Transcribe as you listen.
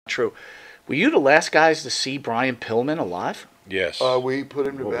true. Were you the last guys to see Brian Pillman alive? Yes. We put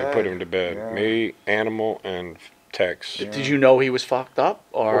him to bed. We put him to bed. Yeah. Me, Animal, and Tex. Yeah. Did you know he was fucked up?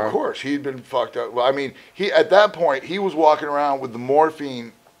 Or? Well, of course, he'd been fucked up. Well, I mean, he at that point, he was walking around with the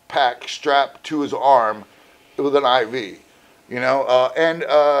morphine pack strapped to his arm with an IV, you know. And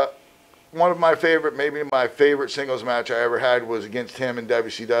one of my favorite, maybe my favorite singles match I ever had was against him in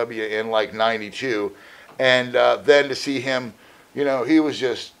WCW in like '92. And then to see him, you know, he was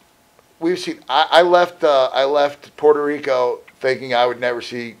just, we've seen, I left Puerto Rico thinking I would never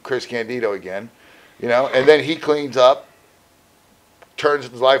see Chris Candido again, you know, and then he cleans up, turns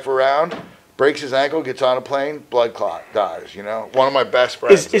his life around, breaks his ankle, gets on a plane, blood clot, dies, you know. One of my best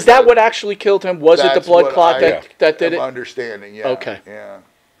friends. Is that what actually killed him? Was it the blood clot that did it? Understanding, yeah. Okay. Yeah.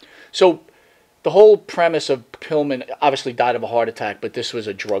 So the whole premise of Pillman obviously died of a heart attack, but this was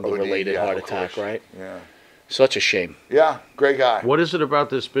a drug-related heart attack, right? Yeah. Such a shame. Yeah, great guy. What is it about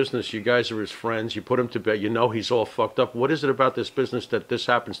this business? You guys are his friends. You put him to bed. You know he's all fucked up. What is it about this business that this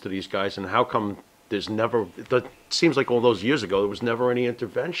happens to these guys, and how come there's never? It seems like all those years ago there was never any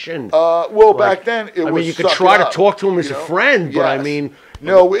intervention. Well, back then it was. I mean, you could try to talk to him as a friend, but I Yes. mean,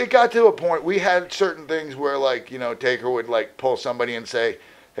 no, it got to a point. We had certain things where, like, you know, Taker would like pull somebody and say,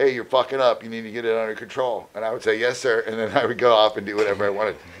 "Hey, you're fucking up. You need to get it under control." And I would say, "Yes, sir," and then I would go off and do whatever I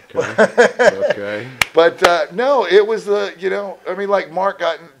wanted. okay. But no, it was the, you know, I mean, like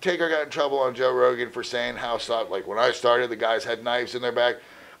Taker got in trouble on Joe Rogan for saying how like when I started, the guys had knives in their back.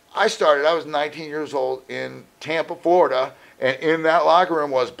 I was 19 years old in Tampa, Florida, and in that locker room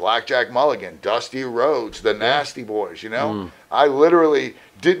was Blackjack Mulligan, Dusty Rhodes, the Nasty Boys, you know. I literally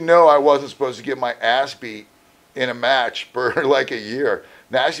didn't know I wasn't supposed to get my ass beat in a match for like a year.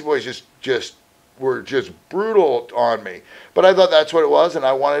 Nasty Boys were just brutal on me. But I thought that's what it was, and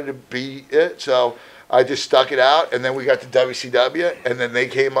I wanted to be it, so I just stuck it out, and then we got to WCW, and then they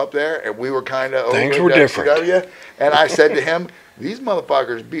came up there, and we were kind of over Things were WCW, and I said to him, these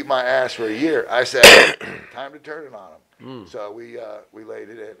motherfuckers beat my ass for a year. I said, time to turn it on them. So we laid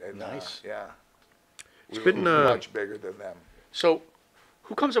it in, and nice. Yeah. It's We been were much bigger than them. So,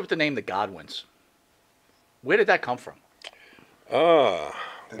 who comes up with the name the Godwins? Where did that come from? Did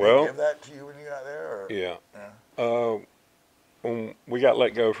Well, they give that to you when you got there? Or? yeah. When we got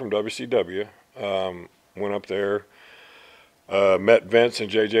let go from WCW, went up there, met Vince and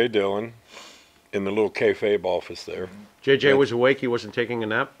J.J. Dillon in the little kayfabe office there. JJ was awake. He wasn't taking a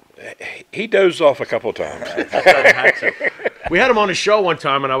nap. He dozed off a couple of times. We had him on the show one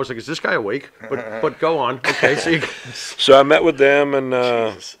time, and I was like, "Is this guy awake?" But go on. Okay, So I met with them, and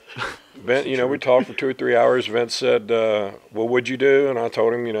Vince, you know, we talked for 2 or 3 hours. Vince said, "Well, what'd you do?" And I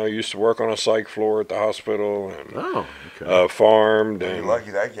told him, you know, I used to work on a psych floor at the hospital and farmed. You're And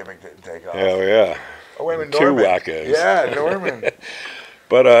lucky that gimmick didn't take off. hell yeah, Oh, wait a minute, two Norman. wackos. Yeah, Norman.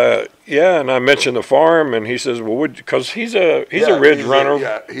 But yeah, and I mentioned the farm, and he says, "Well, because he's a ridge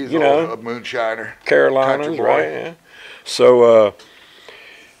runner, He's you know, a moonshiner. Carolinas, country boy. right?" Yeah. So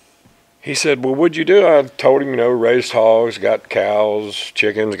he said, "Well, what'd you do?" I told him, you know, raised hogs, got cows,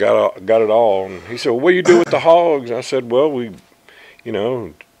 chickens, got it all. And he said, "Well, what do you do with the hogs?" I said, "Well, we, you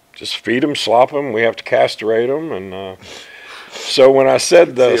know, just feed them, slop them. We have to castrate them." And so when I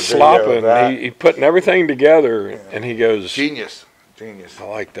said the slopping, he putting everything together, and he goes, Genius. I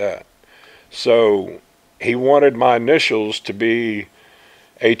like that. So he wanted my initials to be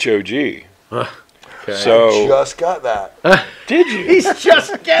HOG. Okay. So Just got that. did you? He's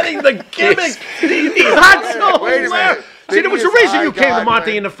just getting the gimmick. That's so Wait a hilarious. minute. See, there was a reason you came to God,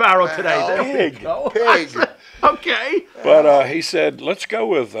 Monty man. and the Pharaoh today. Well, There we go. Pig. Okay. But he said, let's go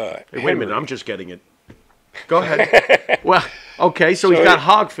with Hey, wait a minute, Henry. I'm just getting it. Go ahead. Well, okay, so he's got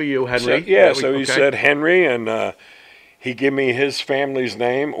hog for you, Henry. So he said Henry, and he gave me his family's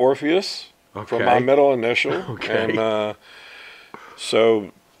name, Orpheus, for my middle initial. Okay. And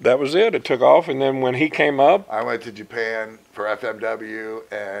so that was it. It took off. And then when he came up, I went to Japan for FMW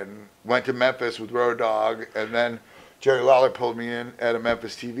and went to Memphis with Road Dogg, and then Jerry Lawler pulled me in at a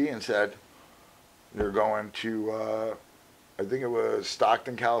Memphis TV and said, "You're going to, I think it was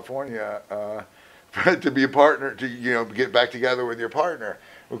Stockton, California, to be a partner, to, you know, get back together with your partner."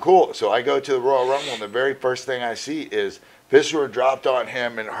 Well, cool. So I go to the Royal Rumble, and the very first thing I see is Viscera dropped on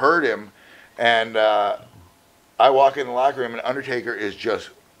him and hurt him, and I walk in the locker room, and Undertaker is just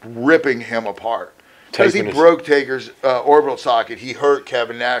ripping him apart. Because he broke Taker's orbital socket. He hurt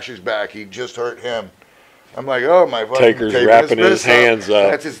Kevin Nash's back. He just hurt him. I'm like, oh my fucking Taker's wrapping his hands up.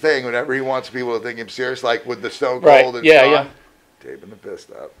 That's his thing. Whenever he wants people to think him serious, like with the Stone Cold Right. and Yeah, Shawn, yeah. taping the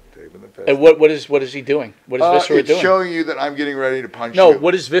fist up. Taping the fist. And what is he doing? What is Viscera it's doing? showing you that I'm getting ready to punch No, you.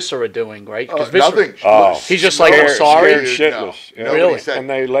 what is Viscera doing, right? Nothing. Oh. He's just like, I'm Scared- sorry. scared No. shitless. Yeah. Nobody Really? said- And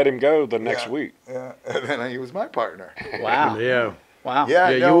they let him go the next Yeah. week. Yeah, and then he was my partner. Wow. Yeah. Wow. Yeah,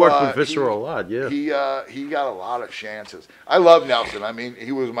 Yeah, no, you worked with he- Viscera a lot, yeah. He got a lot of chances. I love Nelson. I mean,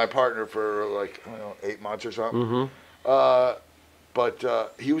 he was my partner for like, I don't know, 8 months or something. Mm-hmm.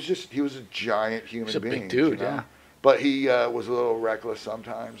 But he was a giant human He's a being. big dude, you know? yeah. But he was a little reckless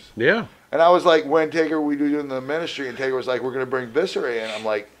sometimes. Yeah. And I was like, when Taker, we were doing the ministry, and Taker was like, we're going to bring Viscera in. I'm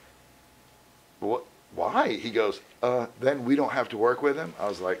like, what? Why? He goes, then we don't have to work with him. I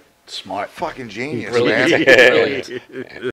was like, Smart. fucking genius, Brilliant. man. Brilliant.